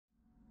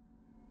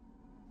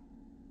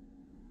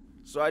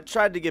So I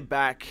tried to get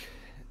back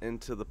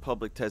into the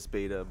public test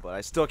beta, but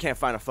I still can't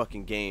find a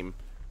fucking game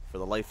for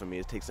the life of me.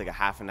 It takes like a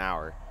half an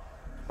hour.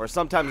 Or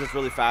sometimes it's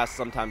really fast,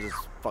 sometimes it's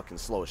fucking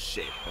slow as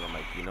shit. And I'm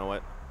like, you know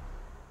what?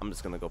 I'm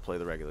just gonna go play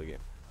the regular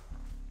game.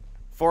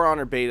 For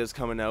Honor beta is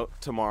coming out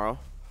tomorrow.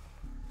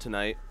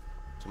 Tonight.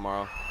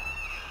 Tomorrow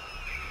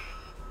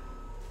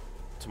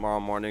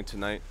morning,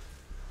 tonight.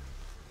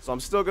 So I'm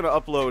still gonna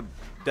upload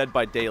Dead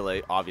by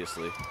Daylight,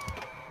 obviously.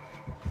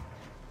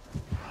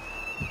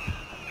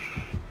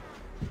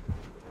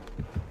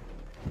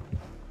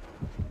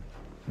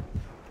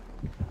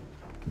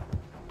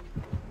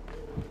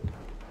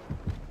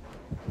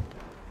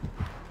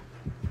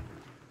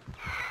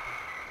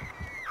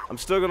 I'm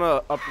still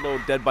gonna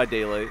upload Dead by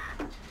Daylight.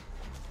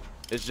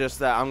 It's just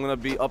that I'm gonna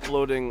be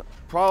uploading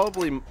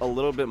probably a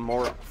little bit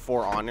more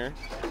For Honor,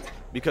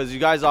 because you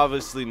guys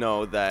obviously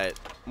know that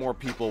more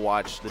people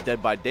watch the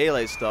Dead by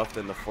Daylight stuff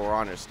than the For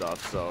Honor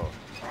stuff. So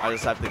I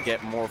just have to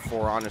get more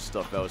For Honor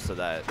stuff out so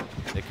that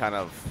it kind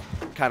of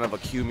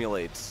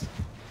accumulates.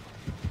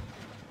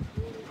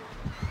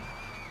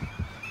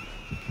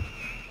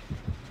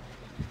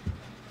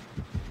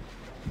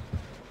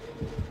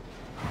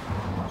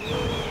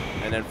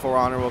 And then For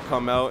Honor will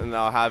come out, and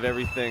I'll have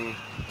everything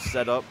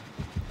set up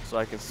so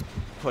I can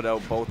put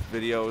out both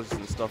videos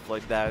and stuff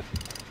like that.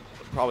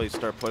 I'll probably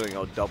start putting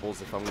out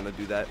doubles if I'm gonna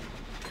do that.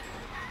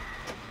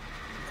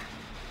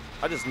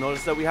 I just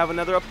noticed that we have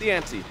another Up the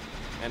Ante,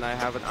 and I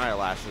have an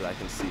eyelash that I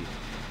can see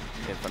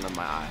in front of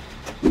my eye.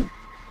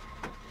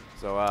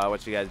 So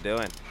what you guys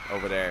doing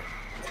over there?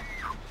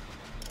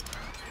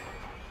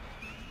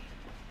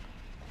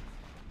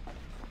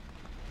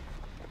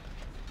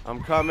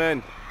 I'm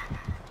coming.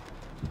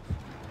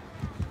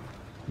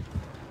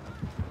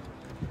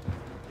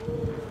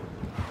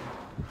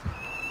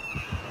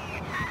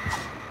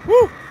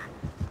 Woo!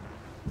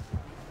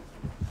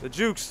 The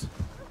jukes.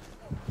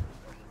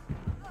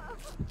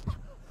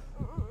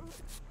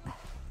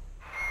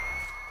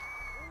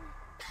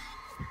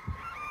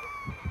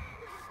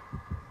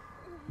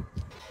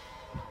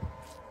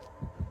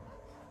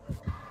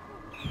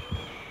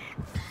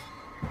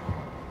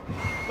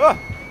 Ah!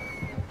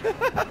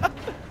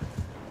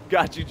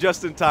 Got you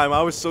just in time.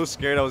 I was so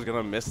scared I was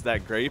gonna miss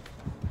that grape.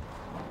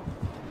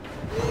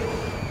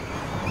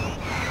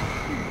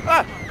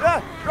 Ah!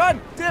 Ah!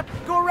 Run! Dip!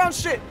 Go around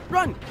shit!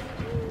 Run!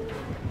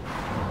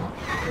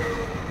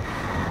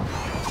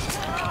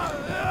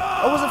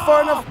 I wasn't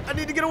far enough. I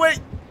need to get away.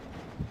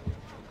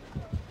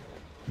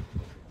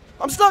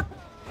 I'm stuck.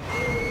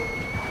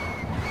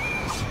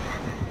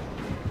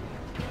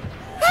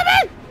 Help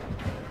me!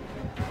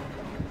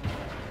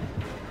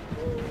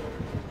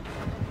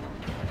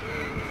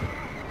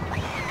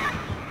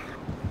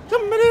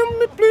 Somebody help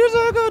me, please.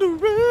 I gotta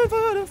run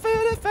for the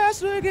fairly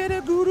faster. Get a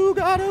goo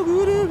got a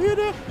goo hit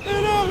a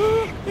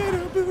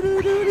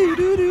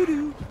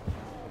boo-doo-doo-doo-doo-doo.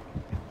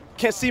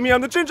 Can't see me on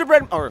the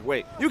gingerbread. Or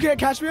wait, you can't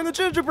catch me on the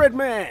gingerbread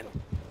man.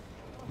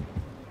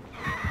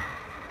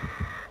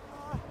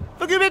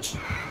 Fuck you, bitch.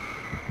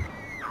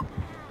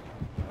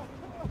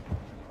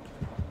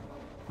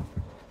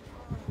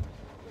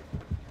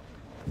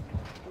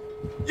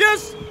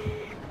 Yes.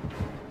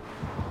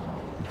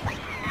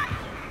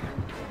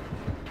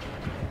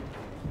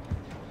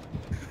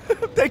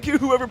 Thank you,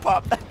 whoever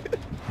popped that.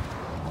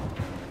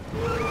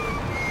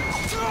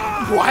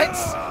 What?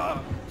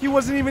 He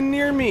wasn't even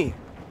near me.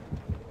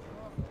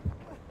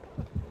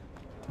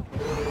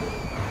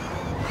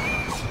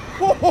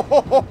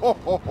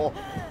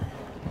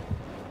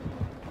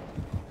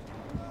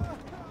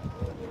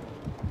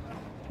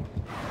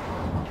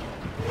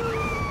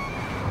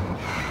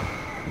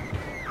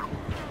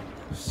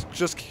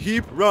 Just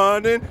keep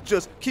running,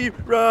 just keep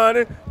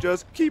running,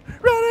 just keep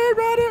running,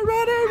 running,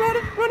 running,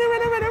 running, running,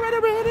 running, running,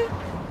 running, running.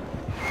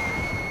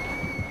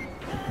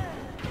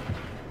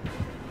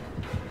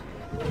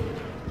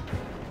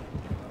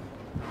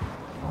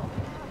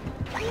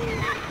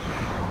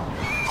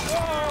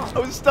 I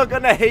was stuck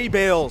on the hay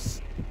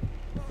bales.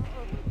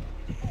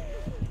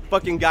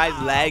 Fucking guy's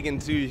lagging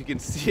too. You can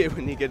see it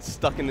when he gets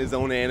stuck in his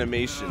own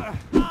animation.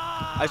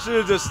 I should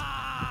have just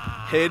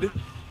hid,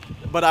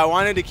 but I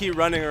wanted to keep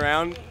running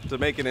around to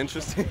make it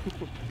interesting.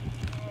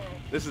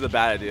 This is a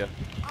bad idea.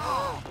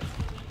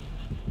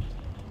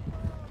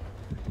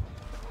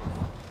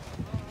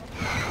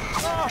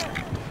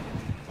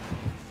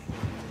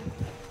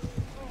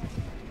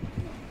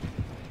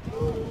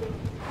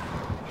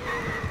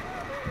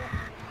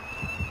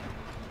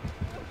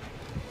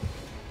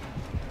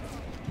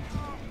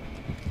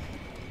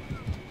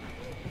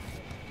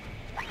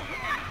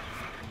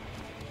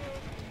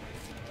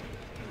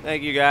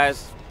 Thank you,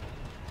 guys.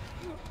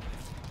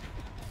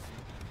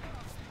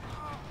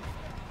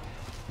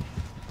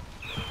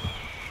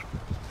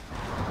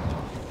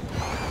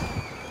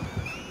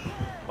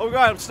 Oh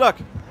god, I'm stuck.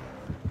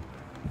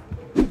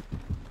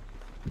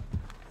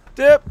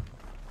 Dip.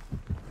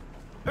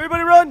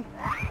 Everybody run.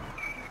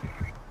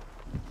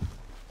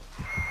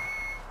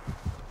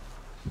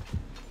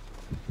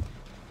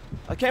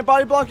 I can't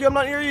body block you, I'm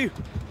not near you.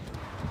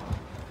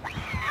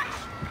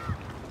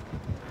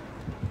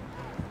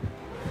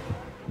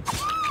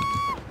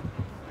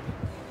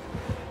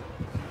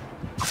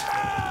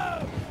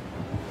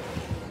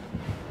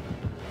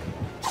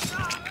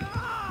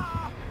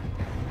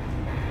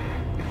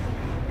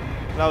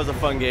 That was a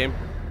fun game.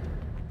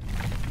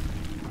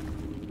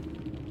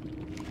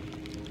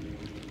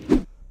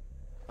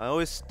 I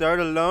always start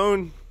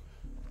alone.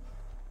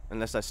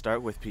 Unless I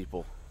start with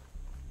people.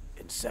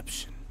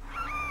 Inception.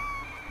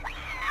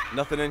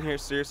 Nothing in here?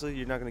 Seriously?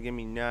 You're not gonna give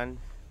me none?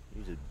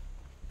 You're a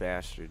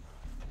bastard.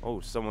 Oh,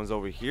 someone's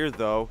over here,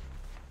 though.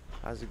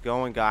 How's it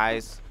going,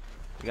 guys?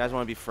 You guys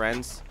want to be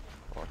friends?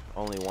 Or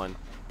only one?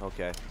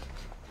 Okay.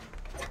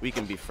 We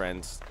can be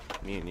friends.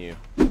 Me and you.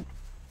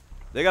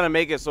 They gotta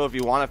make it so if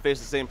you want to face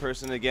the same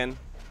person again,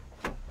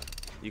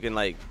 you can,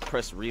 like,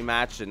 press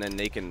rematch, and then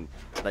they can,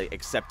 like,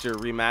 accept your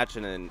rematch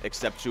and then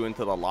accept you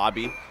into the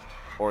lobby.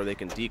 Or they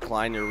can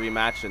decline your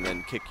rematch and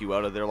then kick you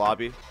out of their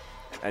lobby.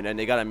 And then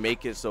they gotta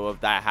make it so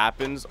if that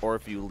happens, or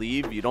if you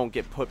leave, you don't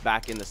get put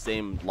back in the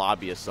same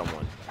lobby as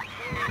someone.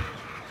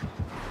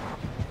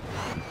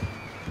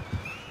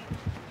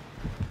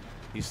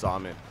 He saw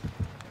me.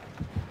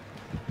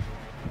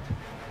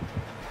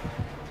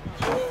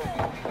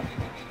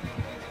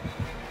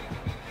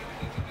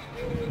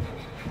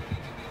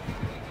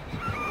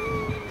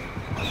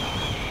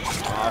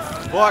 Oh,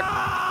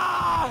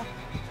 fuck!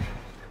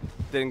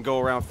 Didn't go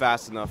around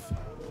fast enough.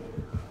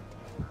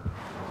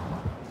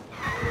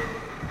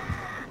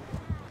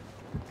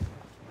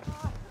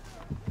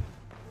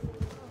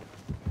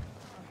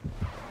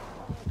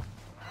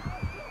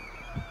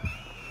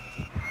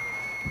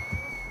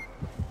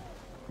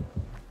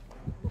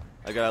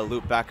 I gotta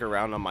loop back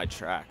around on my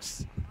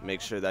tracks.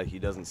 Make sure that he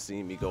doesn't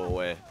see me go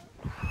away.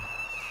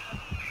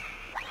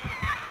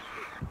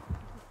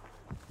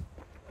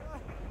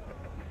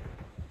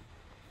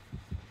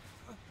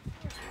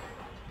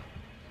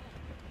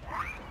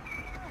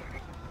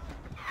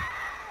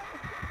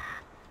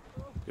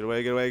 Get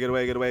away, get away, get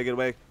away, get away, get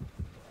away.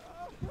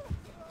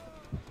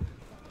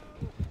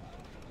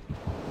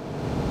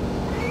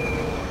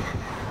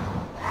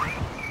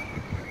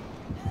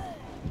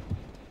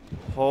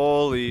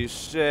 Holy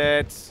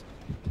shit.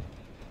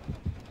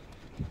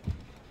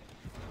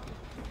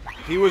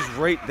 He was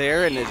right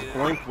there and his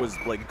blink was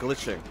like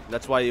glitching.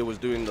 That's why he was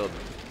doing the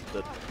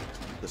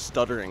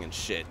stuttering and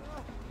shit.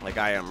 Like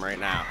I am right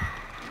now.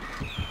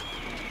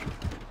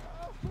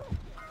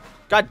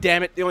 God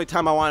damn it, the only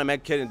time I want a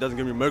med kit and it doesn't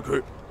give me a med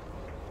kit.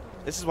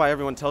 This is why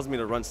everyone tells me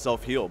to run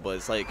self-heal, but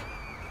it's like,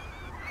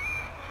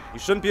 you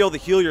shouldn't be able to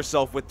heal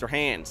yourself with your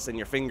hands and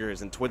your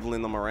fingers and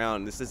twiddling them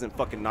around. This isn't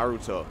fucking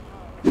Naruto.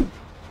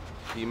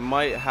 He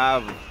might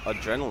have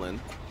adrenaline.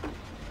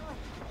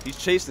 He's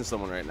chasing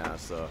someone right now,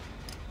 so.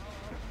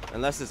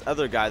 Unless this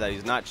other guy that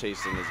he's not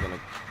chasing is gonna.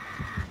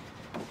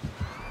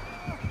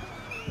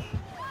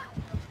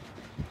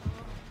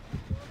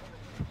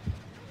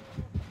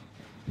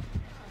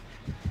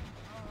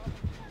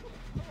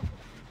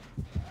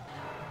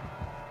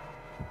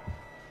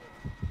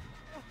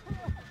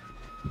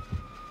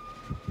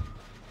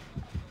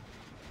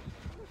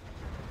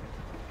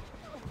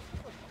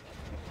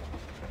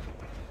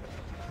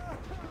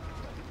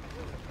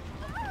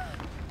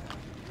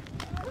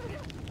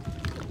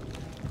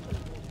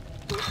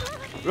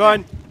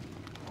 Run!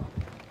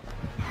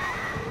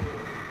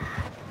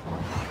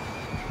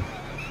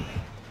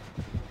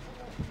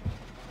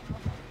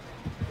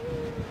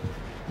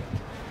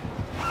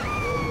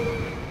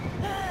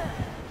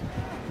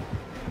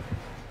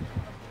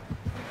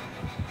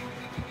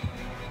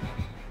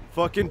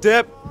 Fucking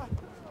dip!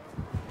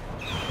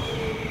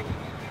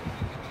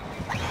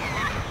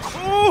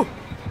 Oh!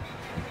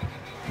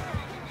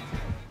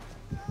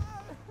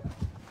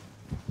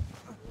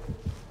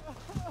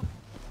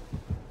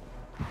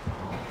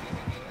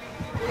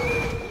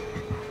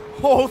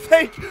 Oh,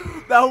 thank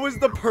you. That was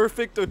the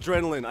perfect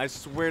adrenaline. I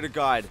swear to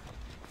God.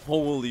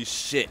 Holy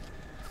shit.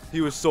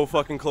 He was so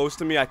fucking close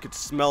to me. I could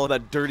smell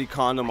that dirty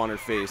condom on her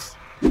face.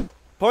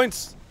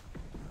 Points.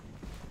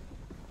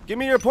 Give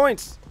me your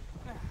points.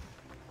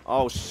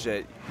 Oh,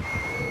 shit.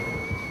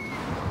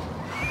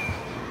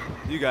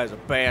 You guys are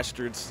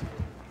bastards.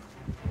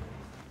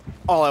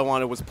 All I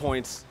wanted was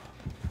points.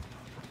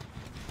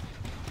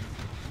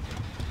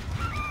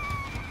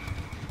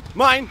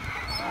 Mine.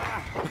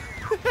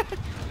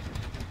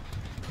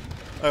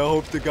 I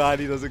hope to God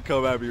he doesn't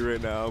come at me right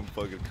now. I'm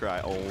fucking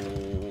crying.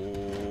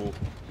 Oh.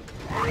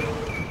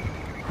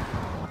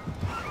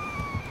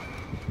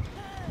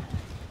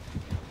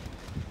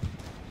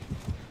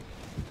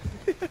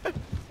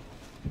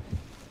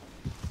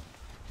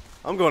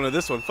 I'm going to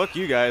this one. Fuck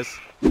you guys.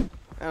 And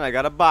I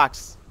got a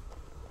box.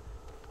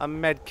 A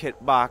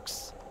medkit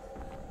box.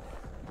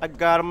 I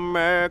got a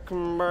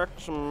American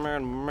box.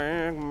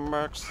 American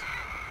box.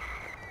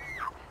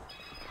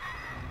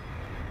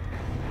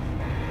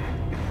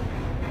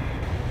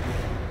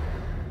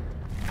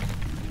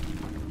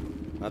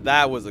 Now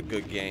that was a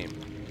good game.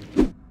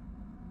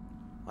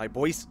 Alright,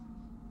 boys.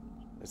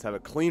 Let's have a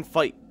clean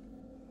fight.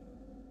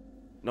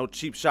 No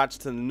cheap shots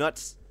to the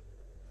nuts.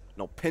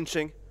 No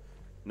pinching.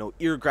 No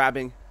ear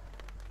grabbing.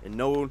 And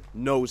no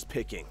nose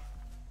picking.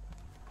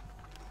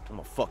 I'm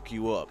gonna fuck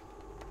you up.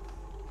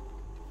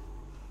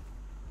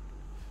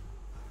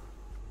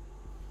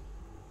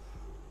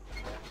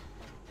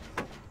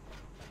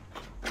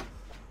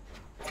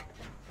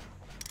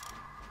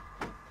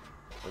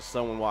 There's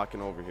someone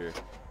walking over here.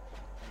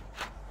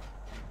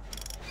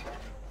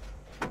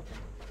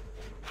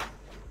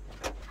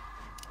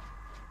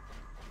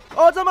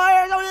 Oh, it's a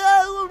Myers!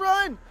 Oh,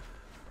 run!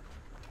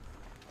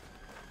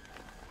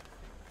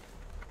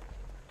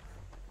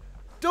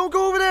 Don't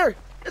go over there!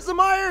 It's the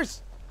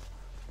Myers!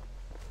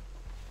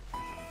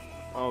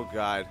 Oh,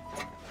 God.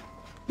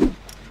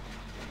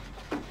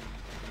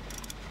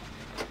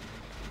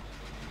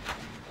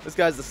 This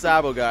guy's the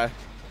Sabo guy.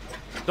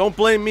 Don't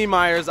blame me,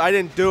 Myers. I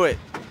didn't do it.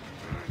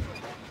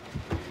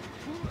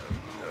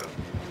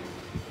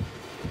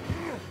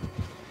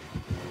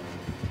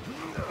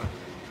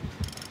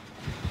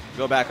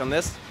 Go back on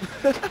this.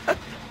 I'm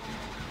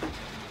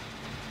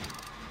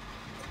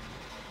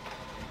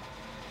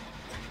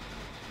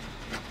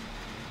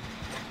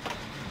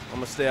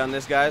gonna stay on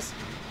this, guys.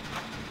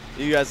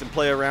 You guys can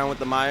play around with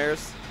the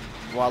Myers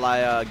while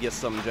I get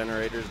some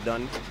generators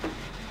done.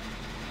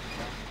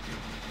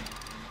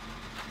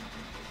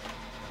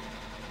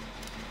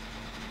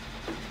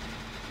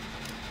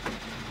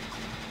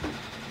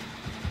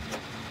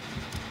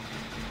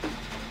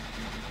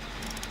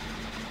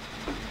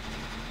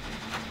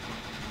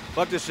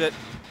 Fuck this shit.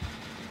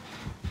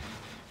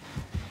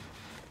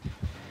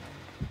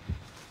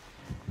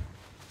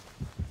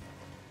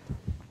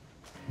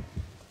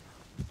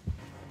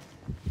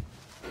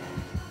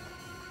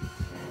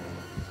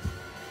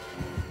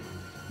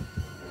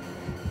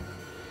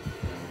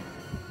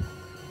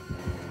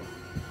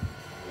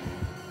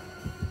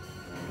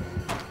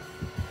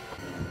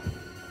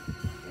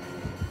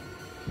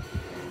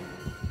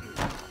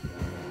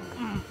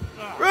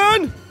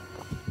 Run!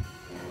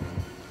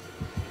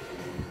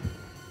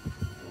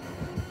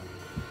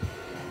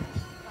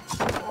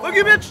 Look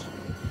at bitch!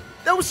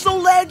 That was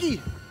so laggy!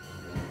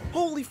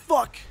 Holy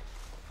fuck!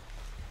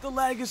 The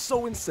lag is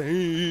so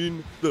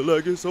insane. The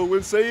lag is so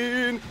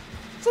insane.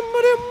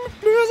 Somebody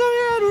please, I'm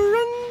here to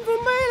run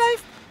for my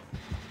life.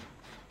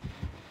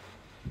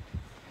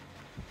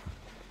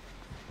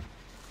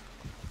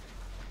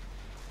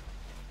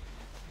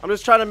 I'm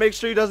just trying to make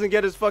sure he doesn't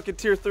get his fucking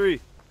tier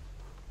 3.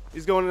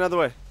 He's going another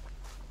way.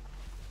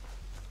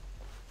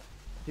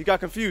 He got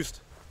confused.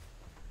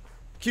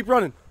 Keep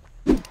running.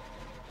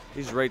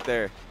 He's right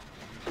there.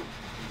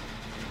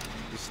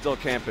 He's still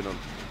camping him.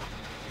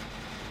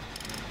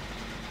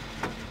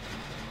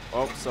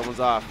 Oh, someone's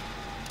off.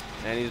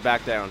 And he's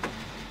back down.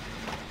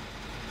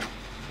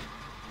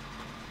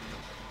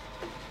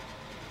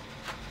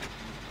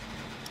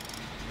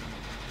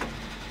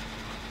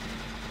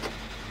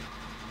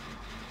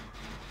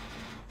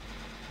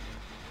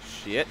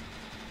 Shit.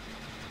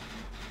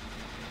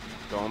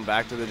 Going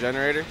back to the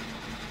generator.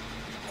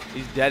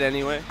 He's dead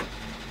anyway.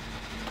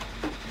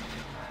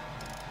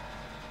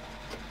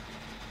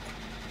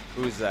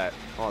 Who's that?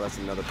 Oh, that's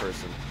another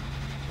person.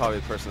 Probably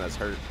the person that's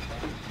hurt.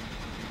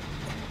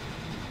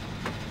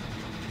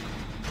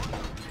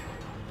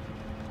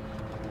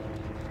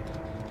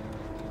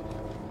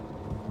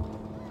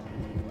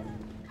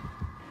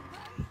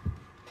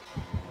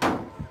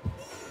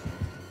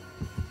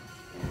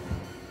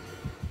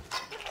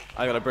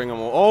 I gotta bring him.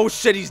 Oh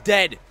shit, he's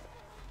dead.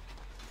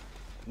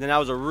 Then that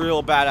was a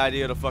real bad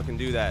idea to fucking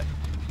do that.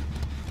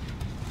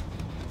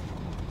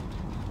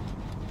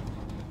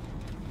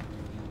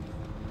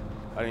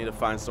 I need to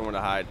find somewhere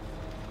to hide.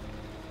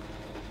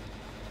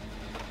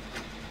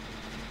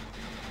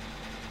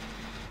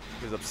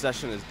 His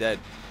obsession is dead.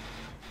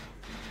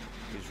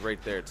 He's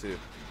right there too.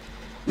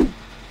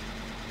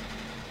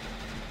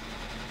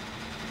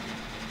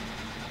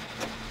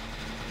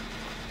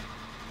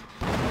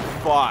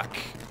 Fuck.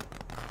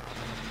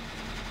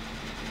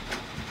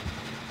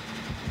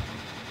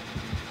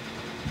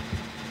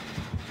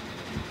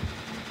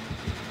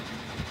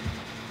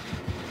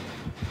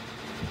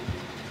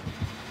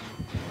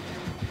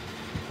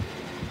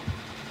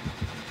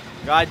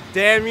 God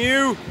damn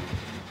you!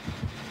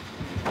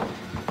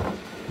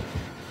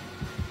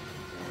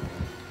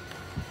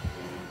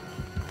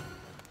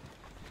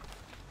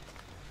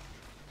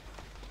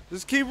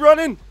 Just keep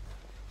running!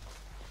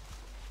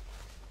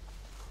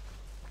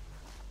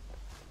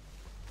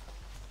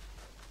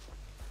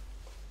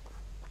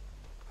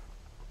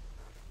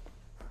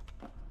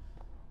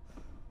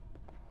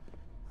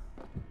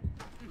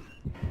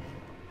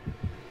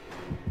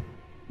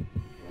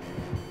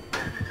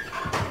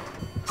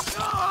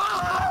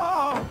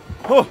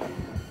 Oh.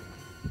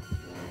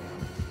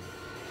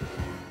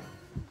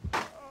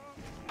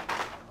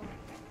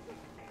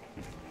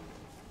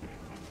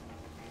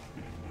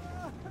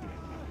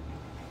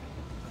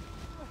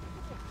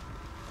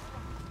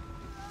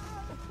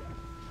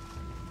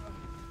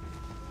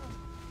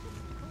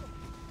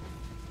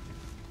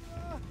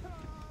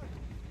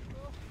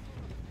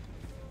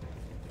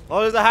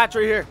 Oh, there's a hatch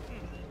right here.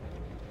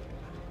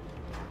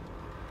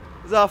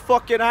 There's a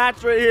fucking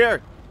hatch right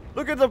here.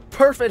 Look at the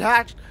perfect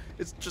hatch.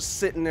 It's just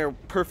sitting there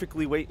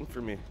perfectly waiting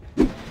for me.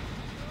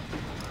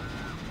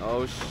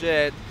 Oh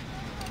shit.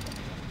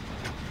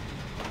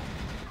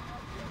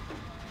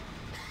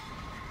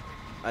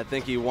 I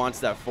think he wants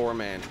that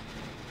 4-man.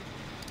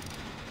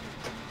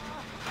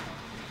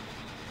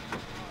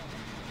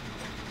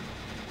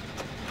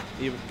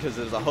 even because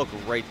there's a hook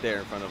right there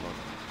in front of him.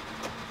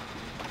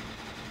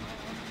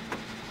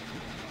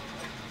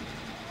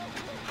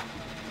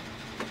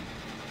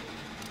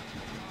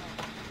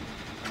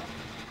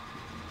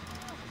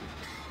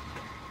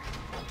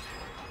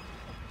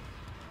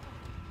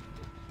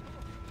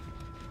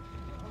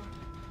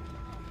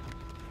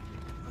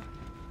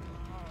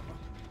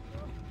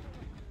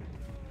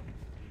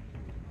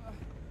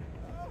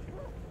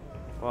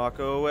 Walk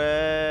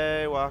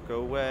away, walk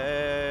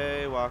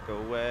away, walk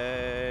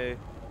away.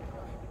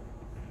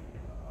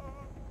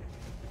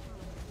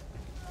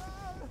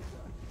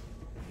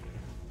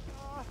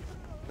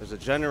 There's a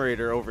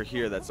generator over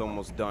here that's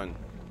almost done.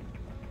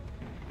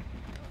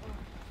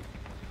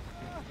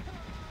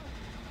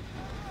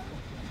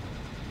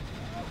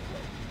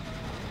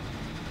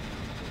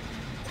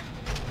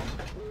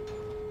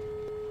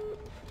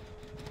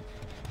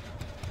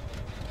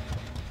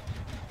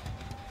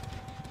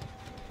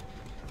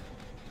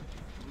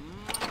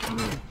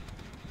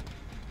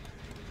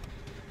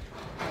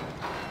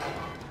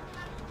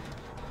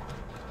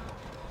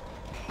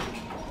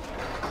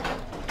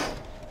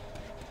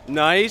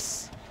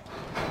 Nice.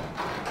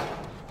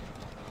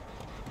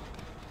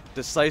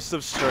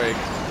 Decisive strike.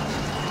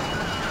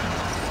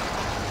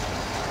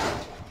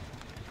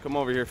 Come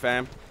over here,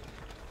 fam.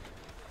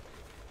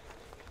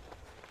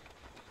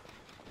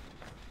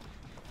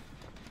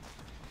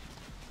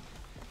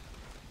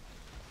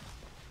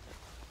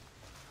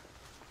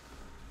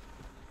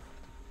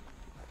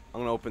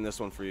 I'm gonna open this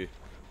one for you.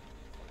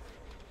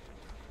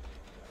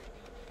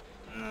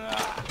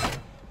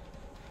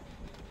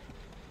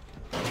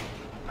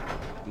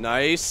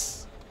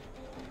 Nice.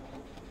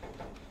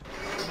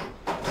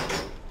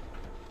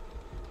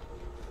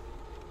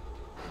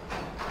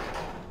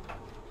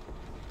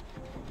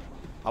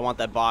 I want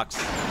that box.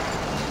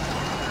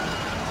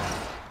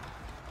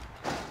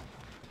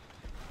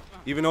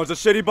 Even though it's a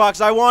shitty box,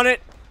 I want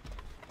it.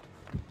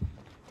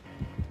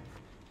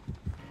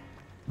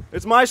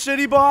 It's my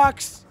shitty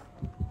box.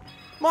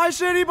 My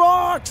shitty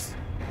box.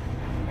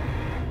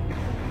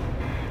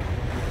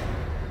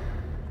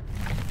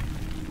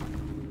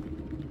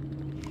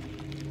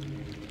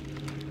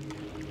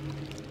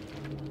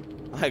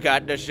 I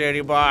got the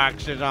shitty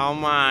box. It's all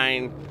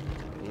mine.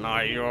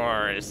 Not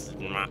yours.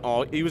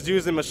 Oh, he was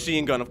using a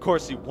machine gun. Of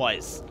course he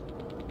was.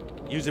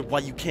 Use it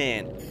while you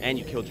can. And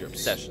you killed your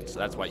obsession, so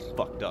that's why you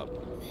fucked up.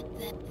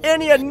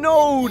 And he had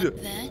node!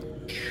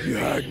 He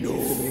had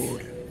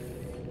node.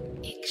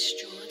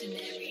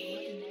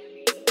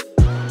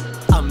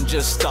 I'm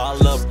just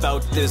all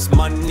about this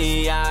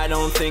money. I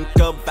don't think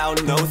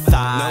about no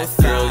thought.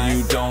 Girl,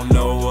 you don't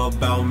know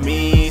about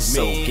me,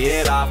 so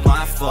get off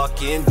my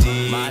fucking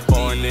D.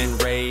 Born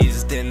and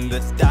raised in the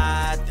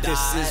dot.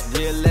 This is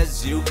real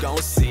as you gon'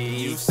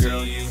 see.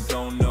 Girl, you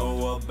don't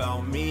know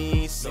about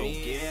me, so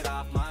get